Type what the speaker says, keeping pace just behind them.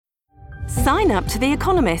Sign up to The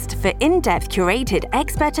Economist for in-depth curated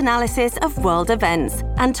expert analysis of world events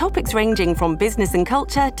and topics ranging from business and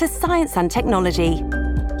culture to science and technology.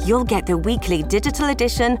 You'll get the weekly digital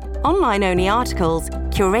edition, online-only articles,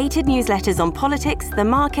 curated newsletters on politics, the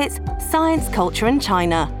markets, science, culture and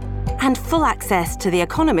China, and full access to The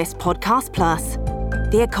Economist Podcast Plus.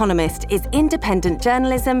 The Economist is independent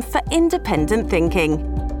journalism for independent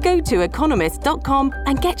thinking. Go to economist.com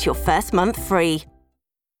and get your first month free.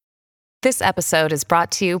 This episode is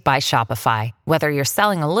brought to you by Shopify. Whether you're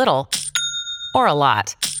selling a little or a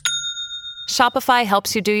lot, Shopify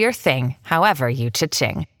helps you do your thing, however you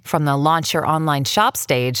cha-ching. From the launch your online shop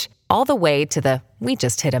stage, all the way to the we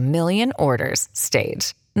just hit 1 million orders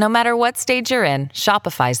stage. No matter what stage you're in,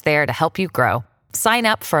 Shopify's there to help you grow. Sign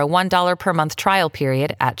up for a $1 per month trial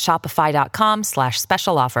period at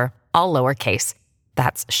shopify.com/special offer, all lowercase.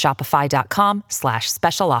 That's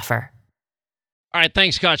shopify.com/special offer. All right,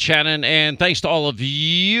 thanks, Scott Shannon, and thanks to all of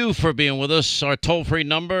you for being with us. Our toll-free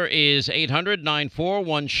number is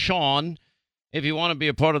 800-941-SEAN if you want to be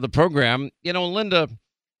a part of the program. You know, Linda,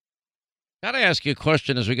 got to ask you a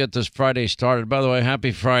question as we get this Friday started. By the way,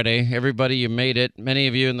 happy Friday. Everybody, you made it. Many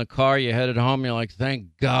of you in the car, you headed home, you're like,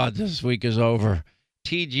 thank God this week is over.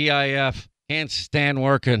 TGIF, can't stand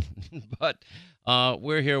working. But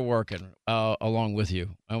we're here working along with you,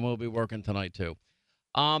 and we'll be working tonight too.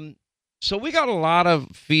 So we got a lot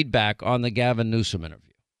of feedback on the Gavin Newsom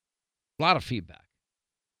interview. A lot of feedback.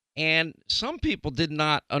 And some people did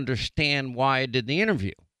not understand why I did the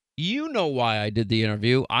interview. You know why I did the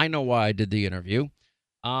interview. I know why I did the interview.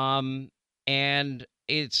 And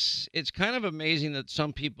it's kind of amazing that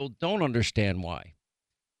some people don't understand why.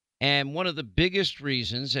 And one of the biggest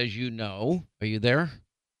reasons, as you know, are you there?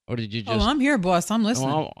 Or did you just... Oh, I'm here, boss. I'm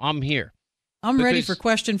listening. Oh, I'm here. I'm ready for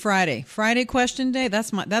Question Friday. Friday Question Day,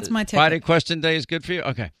 that's my ticket. Friday Question Day is good for you?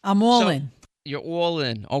 Okay. I'm all in. You're all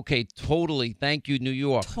in. Okay, totally. Thank you, New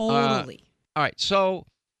York. Totally. All right, so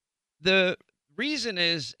the reason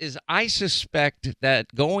is I suspect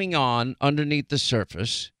that going on underneath the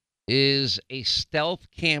surface is a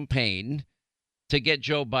stealth campaign to get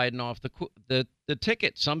Joe Biden off the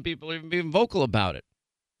ticket. Some people are even being vocal about it.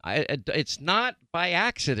 It's not by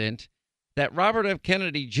accident that Robert F.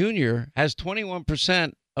 Kennedy Jr. has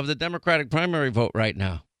 21% of the Democratic primary vote right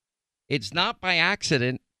now. It's not by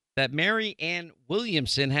accident that Mary Ann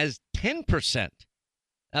Williamson has 10%.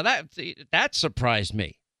 Now, that surprised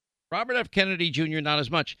me. Robert F. Kennedy Jr., not as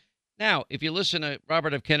much. Now, if you listen to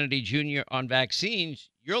Robert F. Kennedy Jr. on vaccines,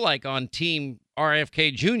 you're like on team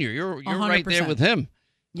RFK Jr. You're right there with him.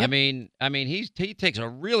 Yep. I mean, he takes a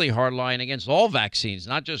really hard line against all vaccines,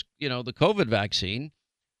 not just, the COVID vaccine.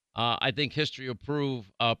 I think history will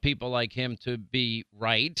prove people like him to be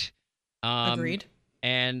right. Agreed.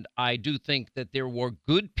 And I do think that there were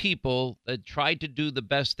good people that tried to do the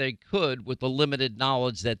best they could with the limited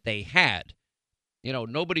knowledge that they had.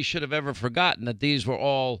 Nobody should have ever forgotten that these were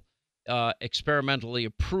all experimentally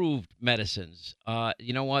approved medicines.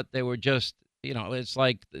 You know what? They were just, it's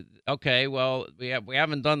like, okay, well, we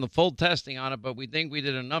haven't done the full testing on it, but we think we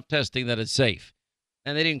did enough testing that it's safe.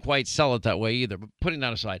 And they didn't quite sell it that way either. But putting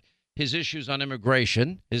that aside, his issues on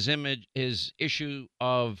immigration, his issue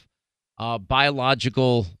of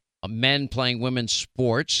biological men playing women's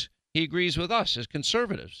sports, he agrees with us as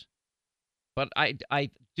conservatives. But I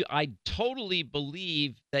totally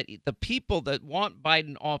believe that the people that want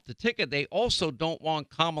Biden off the ticket, they also don't want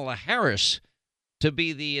Kamala Harris to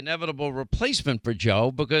be the inevitable replacement for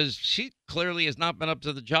Joe, because she clearly has not been up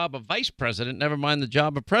to the job of vice president, never mind the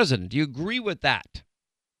job of president. Do you agree with that?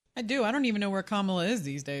 I do. I don't even know where Kamala is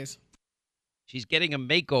these days. She's getting a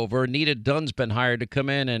makeover. Nita Dunn's been hired to come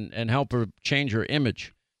in and help her change her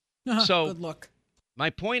image. So good luck. My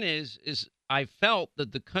point is I felt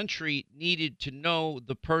that the country needed to know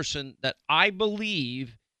the person that I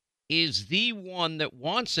believe is the one that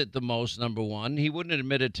wants it the most, number one. He wouldn't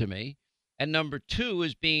admit it to me. And number two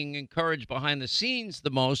is being encouraged behind the scenes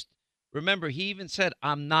the most. Remember, he even said,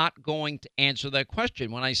 I'm not going to answer that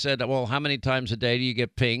question. When I said, well, how many times a day do you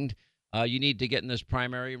get pinged? You need to get in this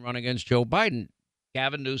primary and run against Joe Biden.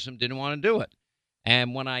 Gavin Newsom didn't want to do it.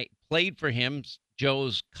 And when I played for him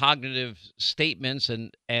Joe's cognitive statements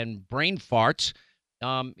and brain farts,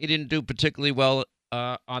 he didn't do particularly well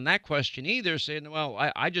on that question either, saying, well,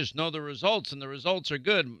 I just know the results, and the results are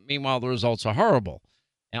good. Meanwhile, the results are horrible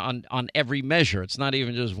on every measure. It's not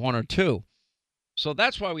even just one or two. So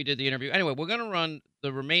that's why we did the interview. Anyway, we're going to run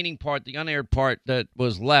the remaining part, the unaired part that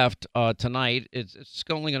was left tonight. It's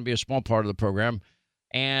only going to be a small part of the program.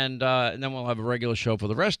 And then we'll have a regular show for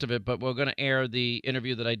the rest of it. But we're going to air the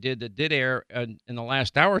interview that did air in the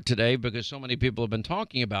last hour today, because so many people have been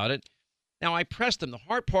talking about it. Now, I pressed him. The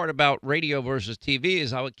hard part about radio versus TV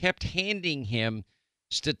is I kept handing him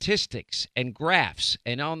statistics and graphs.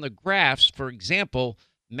 And on the graphs, for example,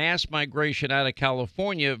 mass migration out of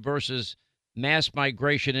California versus mass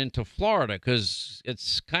migration into Florida, because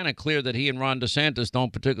it's kind of clear that he and Ron DeSantis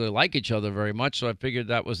don't particularly like each other very much. So I figured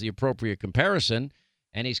that was the appropriate comparison.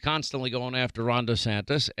 And he's constantly going after Ron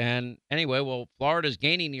DeSantis. And anyway, well, Florida's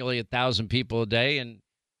gaining nearly 1,000 people a day,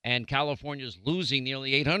 and California's losing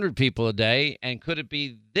nearly 800 people a day. And could it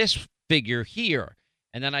be this figure here?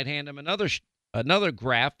 And then I'd hand him another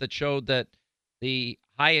graph that showed that the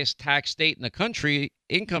highest tax state in the country,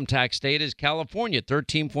 income tax state, is California,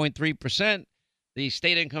 13.3%. The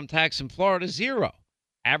state income tax in Florida, 0.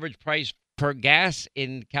 Average price per gas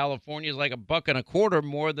in California is like $1.25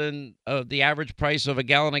 more than the average price of a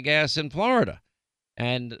gallon of gas in Florida.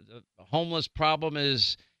 And the homeless problem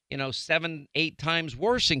is, 7-8 times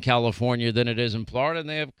worse in California than it is in Florida, and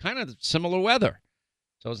they have kind of similar weather.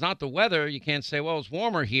 So it's not the weather. You can't say, well, it's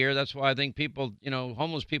warmer here. That's why I think people,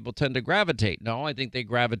 homeless people tend to gravitate. No, I think they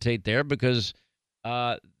gravitate there because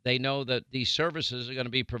they know that these services are going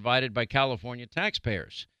to be provided by California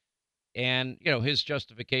taxpayers. And, his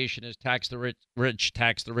justification is tax the rich,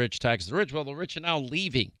 tax the rich, tax the rich. Well, the rich are now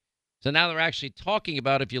leaving. So now they're actually talking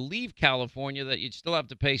about if you leave California that you'd still have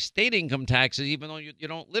to pay state income taxes even though you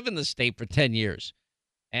don't live in the state for 10 years.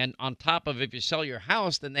 And on top of if you sell your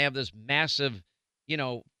house, then they have this massive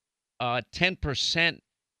 10%,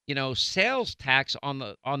 sales tax on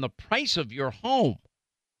the price of your home.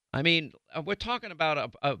 I mean, we're talking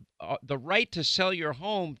about the right to sell your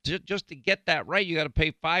home. Just to get that right, you got to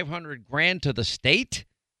pay $500,000 to the state.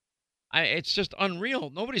 It's just unreal.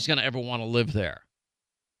 Nobody's going to ever want to live there.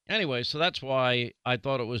 Anyway, so that's why I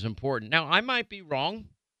thought it was important. Now, I might be wrong,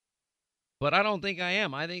 but I don't think I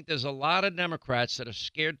am. I think there's a lot of Democrats that are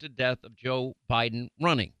scared to death of Joe Biden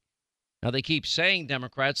running. Now, they keep saying,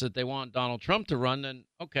 Democrats, that they want Donald Trump to run. Then,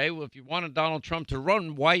 okay, well, if you wanted Donald Trump to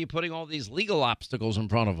run, why are you putting all these legal obstacles in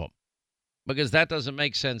front of him? Because that doesn't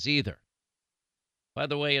make sense either. By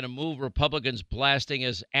the way, in a move Republicans blasting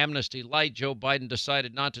as amnesty light, Joe Biden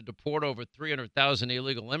decided not to deport over 300,000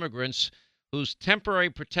 illegal immigrants whose temporary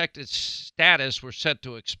protected status were set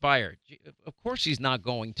to expire. Of course he's not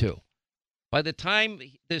going to. By the time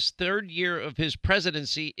this third year of his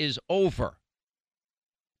presidency is over,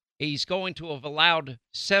 he's going to have allowed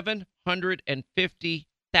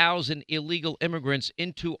 750,000 illegal immigrants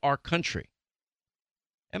into our country.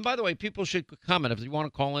 And by the way, people should comment. If you want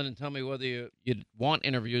to call in and tell me whether you want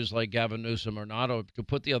interviews like Gavin Newsom or not, or to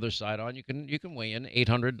put the other side on, you can weigh in.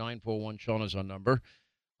 800-941-SEAN is our number.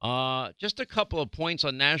 Just a couple of points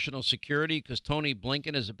on national security, because Tony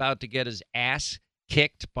Blinken is about to get his ass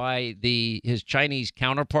kicked by his Chinese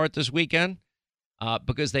counterpart this weekend.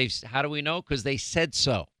 Because how do we know? Because they said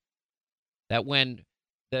so. That when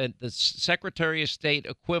the Secretary of State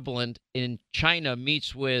equivalent in China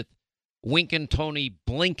meets with Winkin' Tony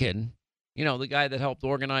Blinken, the guy that helped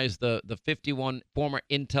organize the 51 former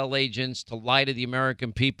intel agents to lie to the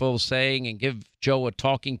American people, saying and give Joe a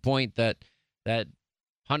talking point that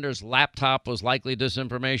Hunter's laptop was likely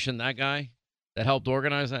disinformation, that guy that helped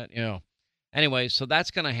organize that, Anyway, so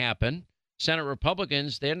that's going to happen. Senate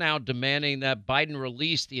Republicans, they're now demanding that Biden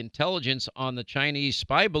release the intelligence on the Chinese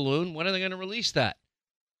spy balloon. When are they going to release that?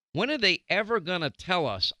 When are they ever going to tell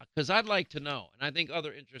us? Because I'd like to know, and I think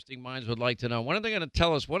other interesting minds would like to know. When are they going to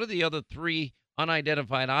tell us what are the other 3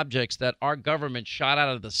 unidentified objects that our government shot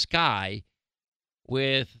out of the sky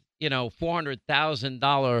with,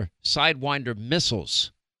 $400,000 Sidewinder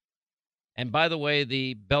missiles? And by the way,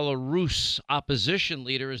 the Belarus opposition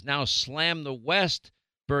leader has now slammed the West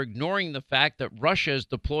for ignoring the fact that Russia has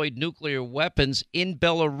deployed nuclear weapons in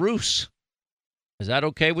Belarus. Is that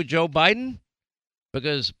okay with Joe Biden?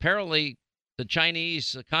 Because apparently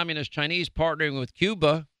the communist Chinese partnering with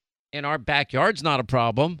Cuba in our backyard's not a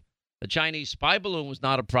problem. The Chinese spy balloon was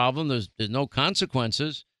not a problem. There's no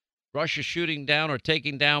consequences. Russia shooting down or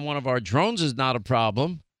taking down one of our drones is not a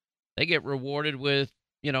problem. They get rewarded with,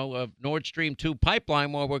 a Nord Stream 2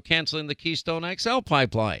 pipeline while we're canceling the Keystone XL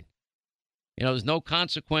pipeline. There's no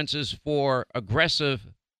consequences for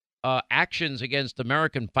aggressive actions against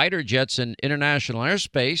American fighter jets in international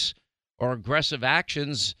airspace, or aggressive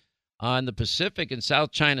actions in the Pacific and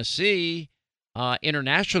South China Sea,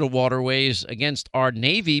 international waterways against our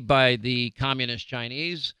Navy by the communist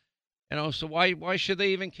Chinese. So why should they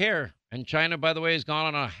even care? And China, by the way, has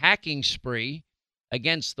gone on a hacking spree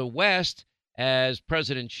against the West as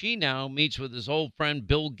President Xi now meets with his old friend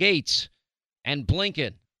Bill Gates and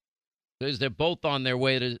Blinken, because they're both on their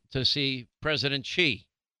way to see President Xi.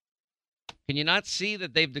 Can you not see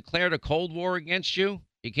that they've declared a Cold War against you?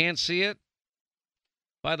 You can't see it?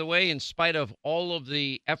 By the way, in spite of all of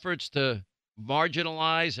the efforts to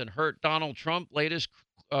marginalize and hurt Donald Trump, latest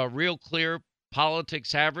Real Clear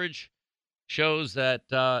Politics average shows that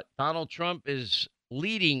Donald Trump is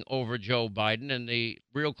leading over Joe Biden in the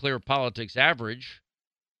Real Clear Politics average.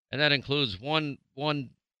 And that includes one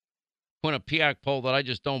Quinnipiac poll that I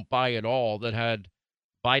just don't buy at all that had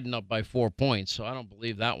Biden up by 4 points. So I don't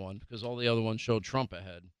believe that one because all the other ones showed Trump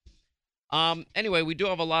ahead. Anyway, we do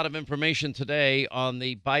have a lot of information today on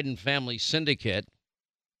the Biden family syndicate.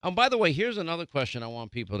 And by the way, here's another question I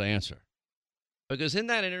want people to answer. Because in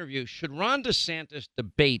that interview, should Ron DeSantis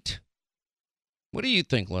debate? What do you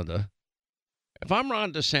think, Linda? If I'm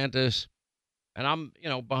Ron DeSantis and I'm,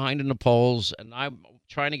 behind in the polls and I'm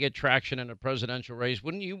trying to get traction in a presidential race,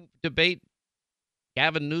 wouldn't you debate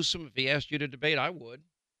Gavin Newsom if he asked you to debate? I would.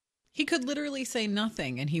 He could literally say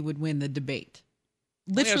nothing and he would win the debate.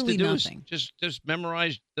 All he has Literally to do nothing. is just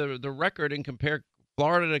memorize the record and compare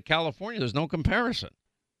Florida to California. There's no comparison.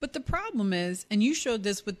 But the problem is, and you showed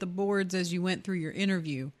this with the boards as you went through your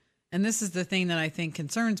interview, and this is the thing that I think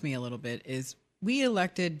concerns me a little bit, is we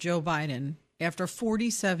elected Joe Biden after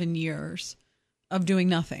 47 years of doing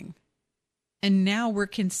nothing. And now we're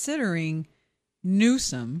considering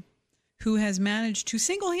Newsom, who has managed to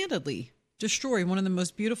single-handedly destroy one of the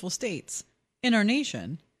most beautiful states in our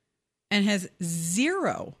nation and has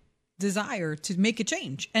zero desire to make a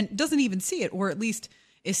change and doesn't even see it, or at least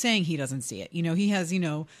is saying he doesn't see it. He has,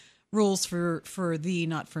 rules for thee,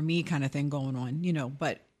 not for me kind of thing going on,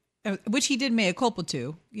 but which he did mea culpa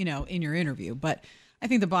to, in your interview. But I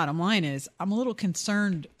think the bottom line is I'm a little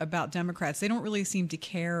concerned about Democrats. They don't really seem to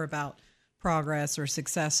care about progress or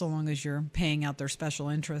success so long as you're paying out their special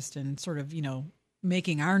interest and sort of,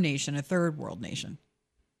 making our nation a third world nation.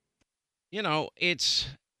 The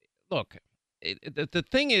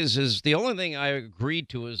thing is the only thing I agreed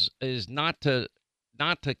to is not to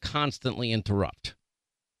constantly interrupt.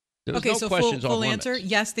 There was okay, no so questions full off answer, limits.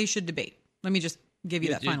 yes, they should debate. Let me just give you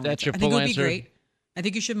that final That's answer. your I think full it would be answer? great. I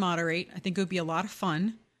think you should moderate. I think it would be a lot of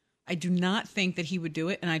fun. I do not think that he would do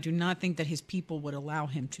it, and I do not think that his people would allow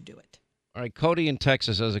him to do it. All right, Cody in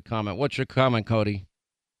Texas has a comment. What's your comment, Cody?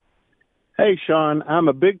 Hey, Sean, I'm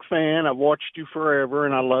a big fan. I've watched you forever,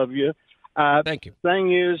 and I love you. Thank you.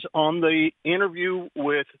 Thing is, on the interview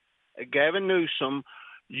with Gavin Newsom,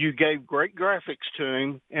 you gave great graphics to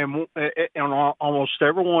him, and on almost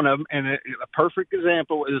every one of them. And a perfect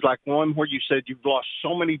example is like one where you said you've lost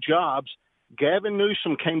so many jobs. Gavin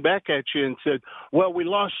Newsom came back at you and said, well, we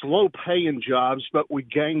lost low-paying jobs, but we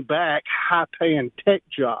gained back high-paying tech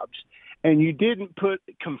jobs. And you didn't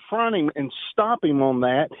confront him and stop him on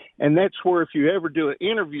that. And that's where if you ever do an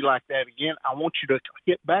interview like that again, I want you to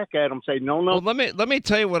hit back at him and say, no. Well, let me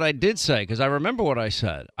tell you what I did say, because I remember what I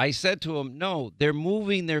said. I said to him, no, they're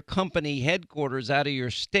moving their company headquarters out of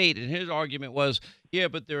your state. And his argument was, yeah,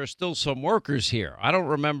 but there are still some workers here. I don't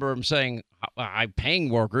remember him saying I'm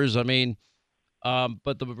paying workers. I mean,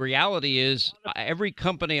 but the reality is every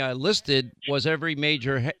company I listed was every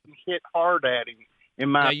major. Hit hard at him.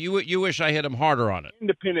 You wish I hit him harder on it.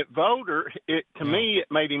 Independent voter, to me, it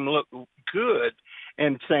made him look good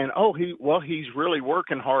and saying, he's really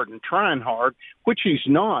working hard and trying hard, which he's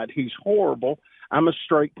not. He's horrible. I'm a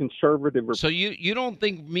straight conservative. So you don't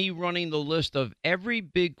think me running the list of every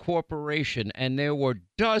big corporation, and there were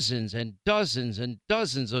dozens and dozens and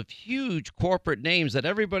dozens of huge corporate names that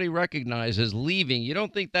everybody recognizes leaving, you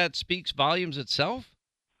don't think that speaks volumes itself?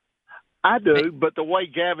 I do, but the way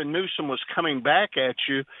Gavin Newsom was coming back at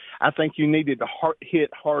you, I think you needed to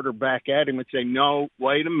hit harder back at him and say, no,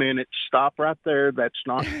 wait a minute, stop right there. That's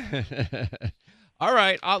not. All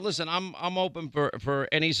right. Listen, I'm open for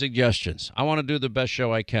any suggestions. I want to do the best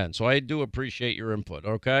show I can, so I do appreciate your input,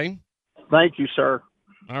 okay? Thank you, sir.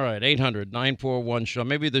 All right, 800-941-SHOW.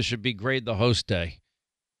 Maybe this should be Grade the Host Day.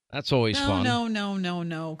 That's always fun. No.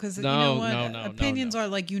 Because you know what? Opinions are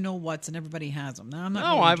like what's, and everybody has them. No, I'm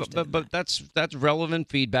not. Really interested in but that's relevant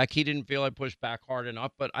feedback. He didn't feel I pushed back hard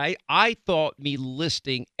enough, but I thought me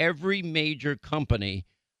listing every major company,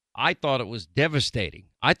 I thought it was devastating.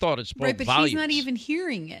 I thought it spoke but volumes. He's not even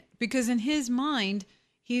hearing it because in his mind,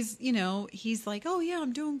 he's like, oh yeah,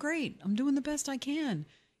 I'm doing great. I'm doing the best I can.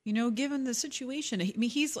 Given the situation. I mean,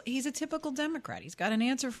 he's a typical Democrat. He's got an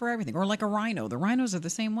answer for everything, or like a rhino. The rhinos are the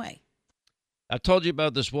same way. I told you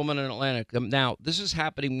about this woman in Atlanta. Now, this is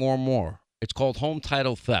happening more and more. It's called home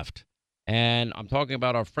title theft. And I'm talking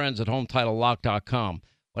about our friends at HometitleLock.com.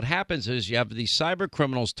 What happens is you have these cyber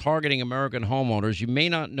criminals targeting American homeowners. You may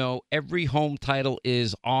not know every home title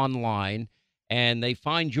is online, and they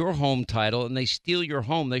find your home title, and they steal your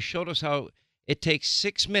home. They showed us how it takes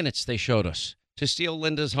 6 minutes, they showed us, to steal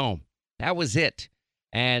Linda's home. That was it.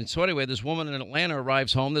 And so anyway, this woman in Atlanta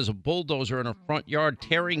arrives home. There's a bulldozer in her front yard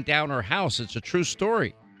tearing down her house. It's a true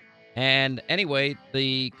story. And anyway,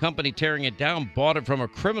 the company tearing it down bought it from a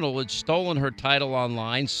criminal who had stolen her title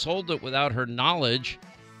online, sold it without her knowledge.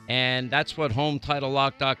 And that's what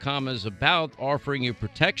HomeTitleLock.com is about, offering you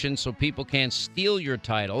protection so people can't steal your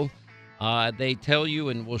title. They tell you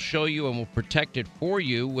and will show you and will protect it for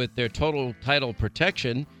you with their total title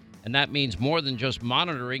protection. And that means more than just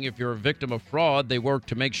monitoring. If you're a victim of fraud, they work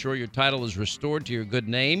to make sure your title is restored to your good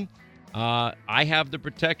name. I have the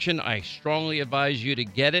protection. I strongly advise you to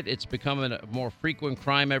get it. It's becoming a more frequent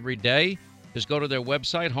crime every day. Just go to their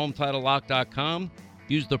website, HomeTitleLock.com.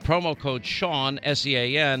 Use the promo code Sean,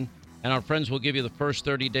 S-E-A-N, and our friends will give you the first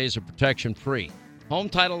 30 days of protection free.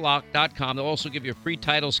 HomeTitleLock.com. They'll also give you a free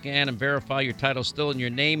title scan and verify your title's still in your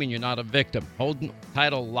name and you're not a victim.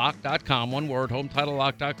 HomeTitleLock.com, one word,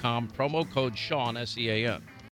 HomeTitleLock.com, promo code Sean, S-E-A-N.